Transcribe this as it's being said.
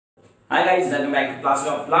Hi guys, welcome back to Class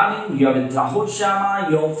of Learning. You are with Rahul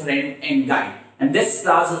Sharma, your friend and guide. And this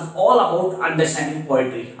class is all about understanding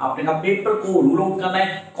poetry. आपने का paper को rule out करना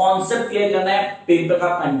है, concept clear करना है, paper का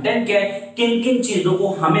content क्या है, किन किन चीजों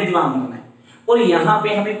को हमें दिमाग में रखना है और यहाँ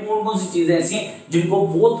पे हमें कौन कौन सी चीजें ऐसी हैं जिनको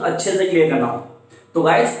बहुत अच्छे से क्लियर करना हो। तो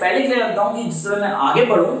गाइस पहले क्लियर करता हूँ कि जिस तरह मैं आगे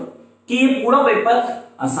बढ़ूँ कि ये पूरा पेपर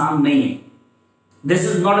आसान नहीं है. This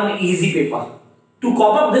is not an easy paper. To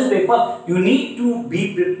cope up this paper, you need to be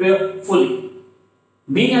prepared fully.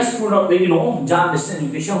 Being a student of Ignou, जहाँ distance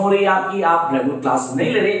education हो रही है आपकी, आप regular classes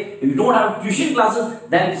नहीं ले रहे, if you don't have tuition classes,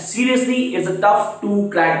 then seriously it's tough to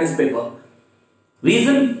crack this paper.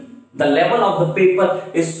 Reason, the level of the paper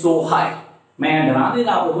is so high. मैं डरा नहीं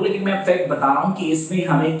रहा आपको, लेकिन मैं फैक्ट बता रहा हूँ कि इसमें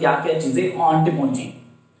हमें क्या क्या चीजें ऑन टिप पहुंची.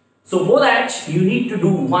 So for that you need to do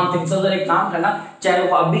one thing. So एक काम करना, चैनल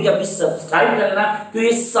को अभी के अभी सब्सक्राइब कर लेना, क्योंकि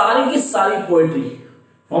ये सारी की सारी poetry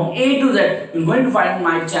from A to Z you're going to find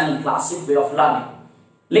my channel Classic Way of Learning.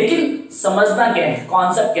 लेकिन समझना क्या है,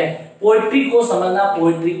 कॉन्सेप्ट क्या है, पोएट्री को समझना,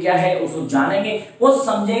 पोएट्री क्या है उसको जानेंगे, वो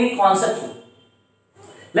समझेंगे कॉन्सेप्ट को.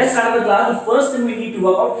 Let's start the class. The first thing we need to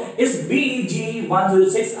work out is BEGE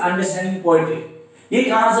 106 Understanding Poetry. ये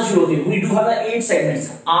कहां से शुरू होती है? We do have the 8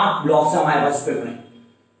 segments, 8 blocks है हमारे पास पेपर में,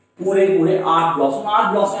 पूरे 8 ब्लॉक्स.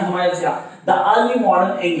 8 ब्लॉक्स में हमारे क्या, the early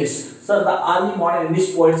modern English. Sir the early modern English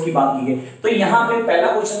poets की बात की है तो यहाँ पे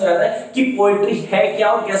पहला क्वेश्चन रहता है कि पोएट्री है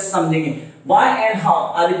क्या और कैसे समझेंगे. Why and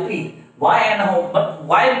how, I repeat, why and how, but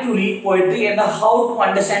why to read poetry and how to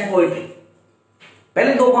understand poetry.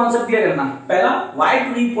 पहले दो कॉन्सेप्ट क्लियर करना, पहला why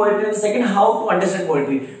to read poetry and second how to understand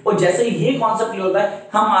poetry. और जैसे ये कॉन्सेप्ट क्लियर होता है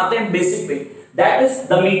हम आते हैं बेसिक पे, दैट इज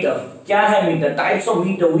द मीटर. क्या है metre, types of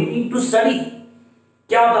metre we need to study.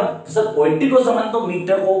 क्या होता है सर, पोएट्री को समझ तो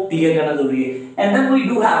मीटर को क्लियर करना जरूरी है. And then we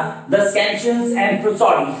do have the स्कैंशंस and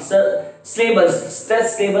prosody. Sir syllabus,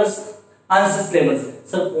 stress syllabus, answer syllabus,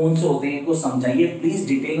 sir कौन से होते हैं इनको समझाइए प्लीज,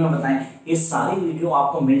 डिटेल में बताएं. ये सारी वीडियो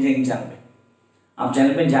आपको मिल जाएगी चैनल पे. आप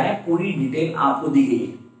चैनल पे जाएं, पूरी डिटेल आपको दी गई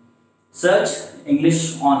है. सर्च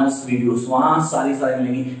इंग्लिश ऑनर्स वीडियोस, वहां सारी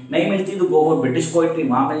मिलेंगी. नहीं मिलती तो गो फॉर ब्रिटिश पोएट्री,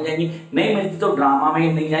 वहां मिल जाएंगी. नहीं मिलती तो ड्रामा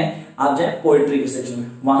में नहीं जाए, आप जाए पोएट्री के सेक्शन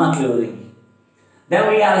में, वहां क्लियर हो जाएंगी. Then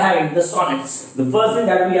we are having the sonnets. The first thing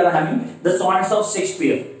that we are having the sonnets of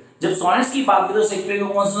Shakespeare. जब sonnets की बात करें तो शेक्सपियर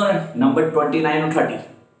को कौन सा sonnet? Number 29 और 30.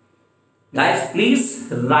 Guys, please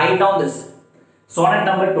write down this. Sonnet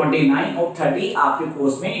number 29 और 30 आपके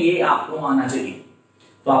कोर्स में ये आपको आना चाहिए.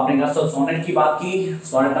 तो आपने कहा सर sonnet की बात की,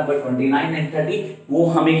 sonnet number 29 and 30 वो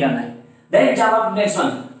हमें करना है. Then jump up next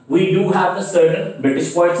one. We do have the certain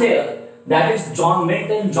British poets here. That is John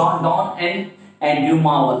Milton, John Donne and Andrew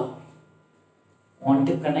Marvell. On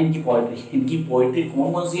tip करना इनकी पोएट्री, इनकी पोएट्री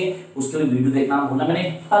कौन कौन सी है उसके लिए वीडियो देखना भूलना. मैंने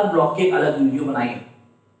हर ब्लॉक के अलग वीडियो बनाई है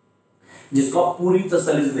जिसको आप पूरी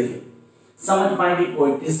तसल्ली से देखिए, समझ पाएंगे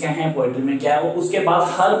पोएट्रीज क्या है, पोएट्री में क्या है वो. उसके बाद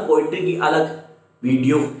हर पोएट्री की अलग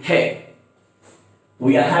वीडियो है.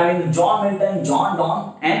 We are having John Milton, John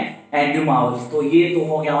Donne and Andrew Marvel. तो ये तो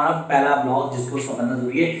हो गया हमारा पहला ब्लॉक जिसको समझना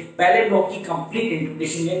जरूरी है. पहले ब्लॉक की कंप्लीट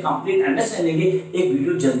इंटरप्रिटेशन है, कंप्लीट अंडरस्टैंडिंग है, एक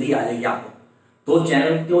वीडियो जल्दी आ जाएगी आपको. तो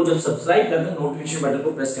चैनल को जब सब्सक्राइब करते हैं नोटिफिकेशन बटन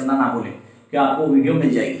को प्रेस करना ना भूलें कि आपको वीडियो मिल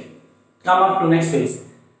जाएगी. Come up to next phase.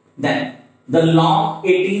 Then the long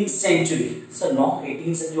 18th century. Sir long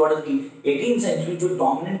 18th century what is की 18th सेंचुरी जो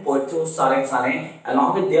डोमिनेंट पोएट थे वो सारे हैं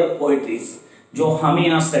अलॉन्ग विद देयर पोएट्रीज जो हमें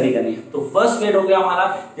यहाँ स्टडी करनी है. तो फर्स्ट ग्रेड हो गया हमारा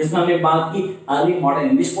जिसमें हमने बात की अर्ली मॉडर्न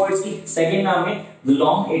इंग्लिश पोएट्स की. सेकंड में हमें द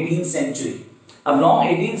लॉन्ग 18th सेंचुरी. अब लॉन्ग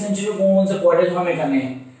 18th सेंचुरी कौन से पोएट्स हमें करने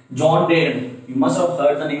हैं? John ड्रेडन. You must have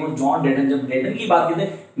heard the name of John Dryden. जब ड्रेडन की बात करते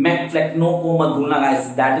हैं मैकफ्लेक्नो को मत भूलना guys,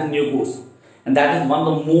 that is new course and that is one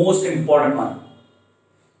of the most important one.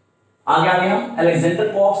 आगे हम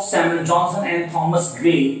Alexander Pope, Samuel Johnson and Thomas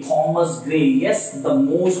Gray. Thomas Gray, yes, the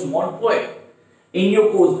most modern poet in your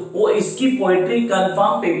course. वो इसकी poetry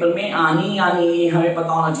confirm paper में आनी हमें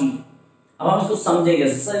पता होना चाहिए. अब हम इसको समझेंगे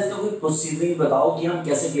सर, इसका कोई प्रोसीजर बताओ कि हम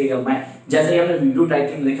कैसे क्लियर कर पाए. जैसे हमने वीडियो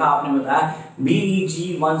टाइटल में देखा, आपने बताया BEGE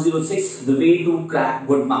 106 the way to crack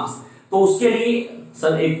good marks. तो उसके लिए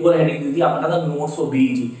सर एक और हेडिंग दी थी, आपने कहा था notes for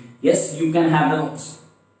BEGE. Yes, you can have the notes.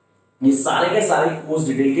 ये सारे के सारे कोर्स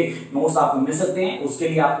डिटेल के नोट्स आपको मिल सकते हैं. उसके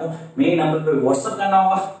लिए आपको मेरे नंबर पे व्हाट्सएप करना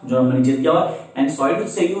होगा जो मैंने नीचे दिया हुआ है. एंड सॉरी टू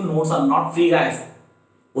से you, notes are not free guys.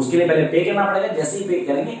 उसके लिए पहले पे करना पड़ेगा. जैसे ही पे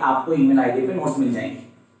करेंगे आपको ईमेल आईडी पे नोट्स मिल जाएंगे.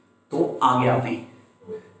 तो आगे आते हैं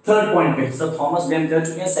थर्ड पॉइंट पे. सर थॉमस ग्रे कर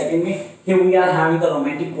चुके हैं. सेकंड में here we are having the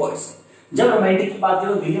romantic poets. जब रोमांटिक की बात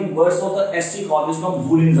करें विलियम वर्ड्सवर्थ और एस.टी. कॉलेज को हम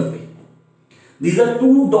भूल नहीं सकते. These are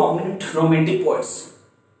to dominant romantic poets.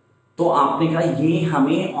 तो आपने कहा ये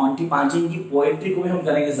हमें ऑन्टी पांचिन की पोएट्री को भी हम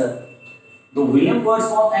करेंगे सर. तो William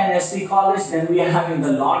Wordsworth and ST. College. Then we are having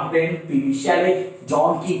the Lord Ben, PB. शेले,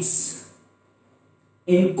 John Keats.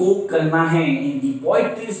 इनको करना है, इनकी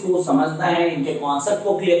पोइट्रीज को समझना है, इनके कॉन्सेप्ट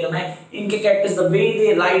को क्लियर करना है, इनके characters the way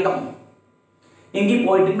they write down, इनकी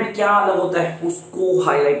पोइट्री में क्या अलग होता है उसको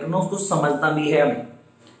हाईलाइट करना, उसको समझना भी है हमें।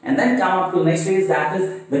 And then come up to next phase that is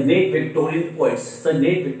the great Victorian poets. Sir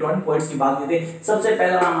great Victorian poets की बात करते हैं, सबसे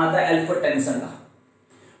पहला नाम आता है अल्फ्रेड टेनिसन का,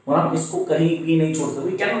 और हम इसको कहीं भी नहीं छोड़ सकते,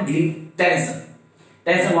 we can not leave Tennyson.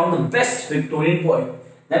 Tennyson one of the best Victorian poet.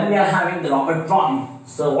 Then we are having the Robert browning.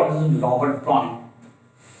 Sir what is Robert browning?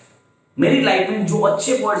 मेरी लाइफ में जो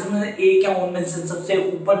अच्छे पोएट्स में एक है, उनमें से सबसे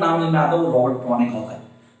ऊपर नाम लेना आता है वो रॉबर्ट ब्राउनिंग होता है।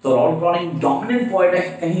 तो रॉबर्ट ब्राउनिंग डोमिनेंट पोएट है,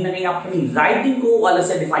 कहीं ना कहीं अपनी राइटिंग को अलग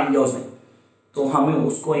से डिफाइन किया उसने, तो हमें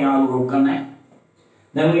उसको यहाँ रोक करना है।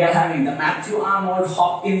 Then we are having the Matthew Arnold,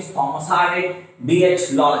 Hopkins, Thomas Hardy, D.H.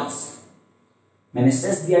 Lawrence. मैंने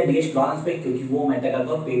स्ट्रेस दिया D.H. Lawrence पे क्योंकि वो मैटर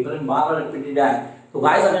करता है, पेपर में बार बार रिपीटेड है। तो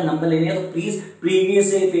गाइस अगर नंबर लेने हैं तो प्लीज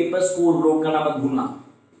प्रीवियस से पेपर्स को रोक करना मत भूलना।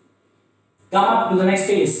 Come up to the next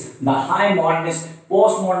phase, the high modernist,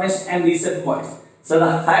 post-modernist and recent poets. So the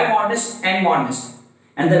high modernist and modernist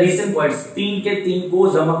and the recent poets, तीन के तीन को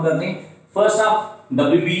जमा करते हैं। First up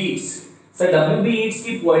W.B. Yeats. Sir W.B. Yeats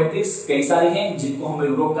की पोएट्रीज कई सारी हैं जिनको हमें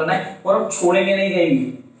रोक करना है और हम छोड़ेंगे नहीं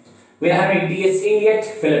कहीं। We are having T.S.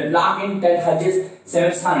 Eliot, Philip Larkin, Ted Hughes,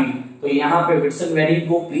 Samuel Hardy। तो यहाँ पे विल्सन वेडिंग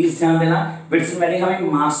को प्लीज ध्यान देना, विल्सन वेडिंग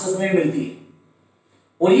हमें मास्टर्स में मिलती है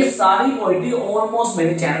और ये सारी पोएट्री ऑलमोस्ट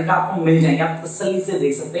मेरे चैनल पे आपको मिल जाएंगे, आप तसल्ली से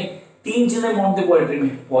देख सकते हैं। तीन चीजें मानते पोएट्री में,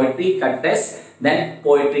 पोएट्री का टेस्ट, देन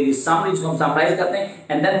पोएट्री की समरी जिसको हम समराइज करते हैं,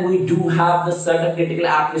 and then we do have the certain critical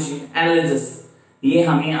application analysis. ये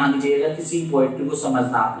हमें आनी चाहिए किसी पोएट्री को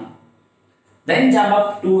समझना आपने। Then jump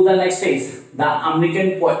up to the next phase, the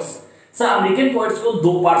American poets. Sir American poets को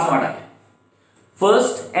दो पार्ट्स में बांटा है,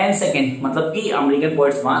 फर्स्ट एंड सेकंड, मतलब कि अमेरिकन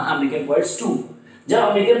पोएट्स 1, अमेरिकन पोएट्स 2। जब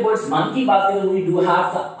अमेरिकन पोएट्स 1 की बात करें, we do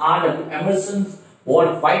have the R.W. Emerson,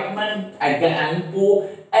 vault Whitman, Edgar Allan Poe,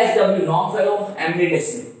 H.W. Longfellow, Emily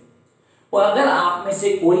Dixon. और अगर आप में से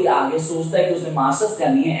कोई आगे सोचता है कि उसने मास्टर्स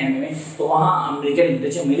करनी है एमए में, तो वहां अमेरिकन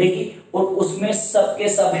लिटरेचर मिलेगी और उसमें सबके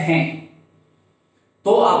सब हैं।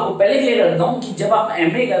 तो आपको पहले क्लियर करता हूं कि जब आप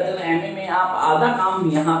एमए करते हैं, एमए में आप आधा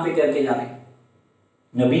काम यहां पे करके जा रहे हैं,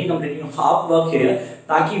 नबी कंप्लीटिंग हाफ वर्क हियर,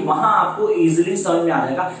 ताकि वहां आपको इजीली समझ में आ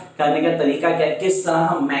जाएगा करने का तरीका क्या है, किस तरह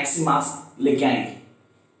हम मैक्सिमम मार्क्स लेके आएंगे।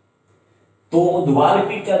 तो दोबारा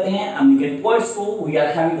रिपीट करते हैं अमेरिकन पोएट्स को। We are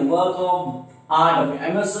having the work of R.W.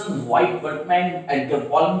 Emerson, White Whitman, Edgar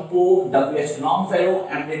Allan Poe, W.H. Longfellow,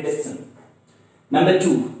 Emily Dickinson. Number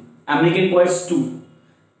 2, American poets 2.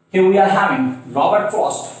 Here we are having Robert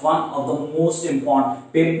Frost, one of the most important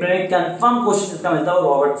paper confirm question इसका मिलता है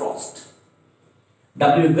Robert Frost.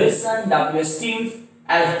 W. Wilson, W. Stevens,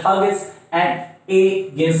 L. Huggins and A.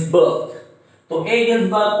 Ginsberg. तो A.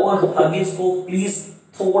 Ginsberg और Huggins को please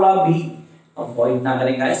थोड़ा भी avoid ना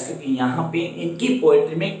करें गाइस, क्योंकि यहाँ पे इनकी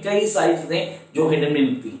पोएट्री में कई सारी चीजें जो हिडन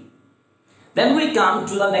मिलती हैं। Then we come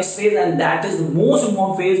to the next phase and that is the most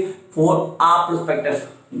important phase for our perspective,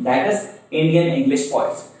 that is Indian English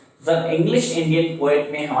poets. Sir English Indian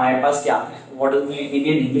poet में हमारे पास क्या है, what is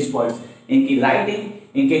Indian English poets, इनकी writing,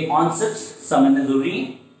 इनके concepts समझना जरूरी है।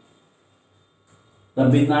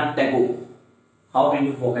 Rabindranath Tagore, how can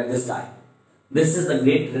you forget this guy, this is the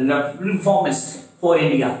great reformist for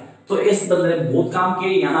India. तो इस बंदे ने बहुत काम किए,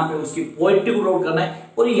 यहाँ पे उसकी पोएट्री को नोट करना है।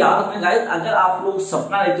 और याद रखना गाइस, अगर आप लोग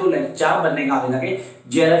सपना लेते हो लेक्चर बनने का, आगे जाके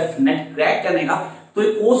जेआरएफ नेट क्रैक करने का, तो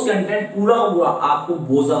ये कोर्स कंटेंट पूरा का पूरा आपको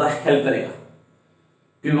बहुत ज्यादा हेल्प करेगा,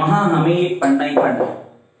 क्योंकि वहां हमें ये पढ़ना ही पढ़ना है।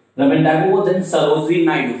 रविन्द्र टैगोर, देन सरोजिनी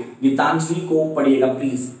नायडू, गीतांजलि को पढ़िएगा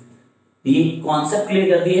प्लीज, ये कॉन्सेप्ट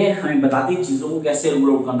क्लियर करती है, हमें बताती है चीजों को कैसे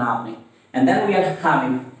रूल करना है आपने। And then we are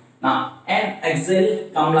having and Excel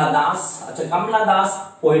कमला दास। अच्छा कमला दास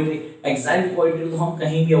पोएट्री, एक्साइल की पोएट्री तो हम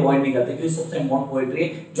कहीं भी अवॉइड नहीं करते, क्योंकि सबसे इंपॉर्टेंट पोएट्री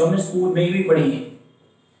है जो हमने स्कूल में भी पढ़ी है।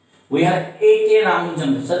 We have A.K.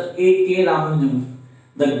 Ramanujan. Sir A.K. Ramanujan,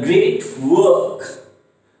 the great work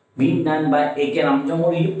being done by A.K. Ramanujan.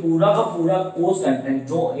 और ये पूरा का पूरा कोर्स कंटेंट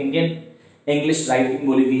जो इंडियन इंग्लिश राइटिंग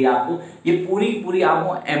बोली गई है आपको, ये पूरी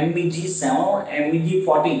आपको MBG 7 और MBG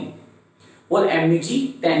 14 और MBG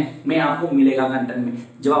 10 में आपको मिलेगा कंटेंट में,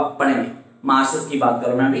 जब आप पढ़ेंगे। मास्टर्स की बात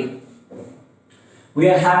करूं मैं अभी, we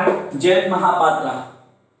are having Jain Mohapatra.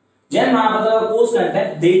 Jain Mohapatra का कोर्स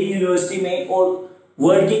कंटेंट दिल्ली यूनिवर्सिटी में और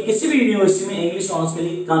वर्ल्ड की किसी भी यूनिवर्सिटी में इंग्लिश ऑनर्स के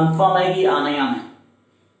लिए कंफर्म है कि आना ही आना है।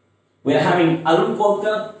 We are having Arun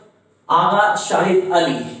कोलकर, Agha Shahid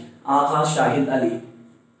Ali. Agha Shahid Ali,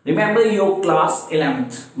 remember your class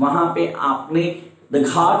 11th, वहां पे आपने the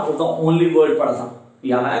Ghat of the only world पढ़ा था,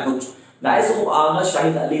 याद आया कुछ गाइस? वो आगा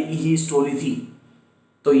शाहिद अली की ही स्टोरी थी,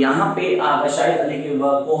 तो यहाँ पे आगा शाहिद अली के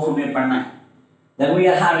वर्क को हमें पढ़ना है। Then we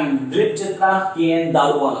are having Drip Chitra K.N.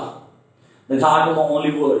 Daruwalla, the heart of the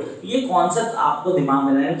only world. ये कॉन्सेप्ट आपको दिमाग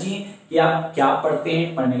में रहना चाहिए कि आप क्या पढ़ते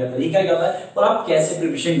हैं, पढ़ने का तरीका क्या होता है और आप कैसे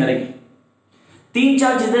प्रिपरेशन करेंगे।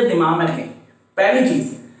 3-4 चीजें दिमाग में रखें। पहली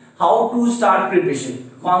चीज, how to start preparation.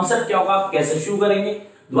 Concept क्या होगा, आप कैसे शुरू करेंगे।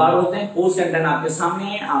 दोबारा बोलते हैं, कोर्स कंटेंट आपके सामने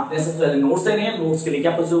है, आपने सबसे पहले नोट्स लेने हैं। नोट्स के लिए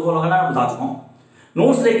क्या प्रोसीजर फॉलो करना है बता चुका हूं।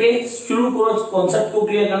 नोट्स लेके शुरू करो कॉन्सेप्ट को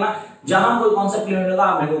क्लियर करना। जहां कोई कॉन्सेप्ट क्लियर होगा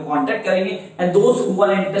आप मेरे को कांटेक्ट करेंगे एंड दोस्त who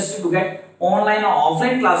are interested to get online और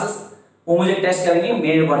ऑफलाइन क्लासेस वो मुझे टेस्ट करेंगे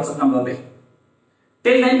मेरे व्हाट्सएप नंबर पे।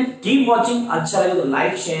 Till then keep watching. अच्छा लगे तो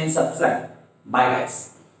like share and subscribe. Bye guys.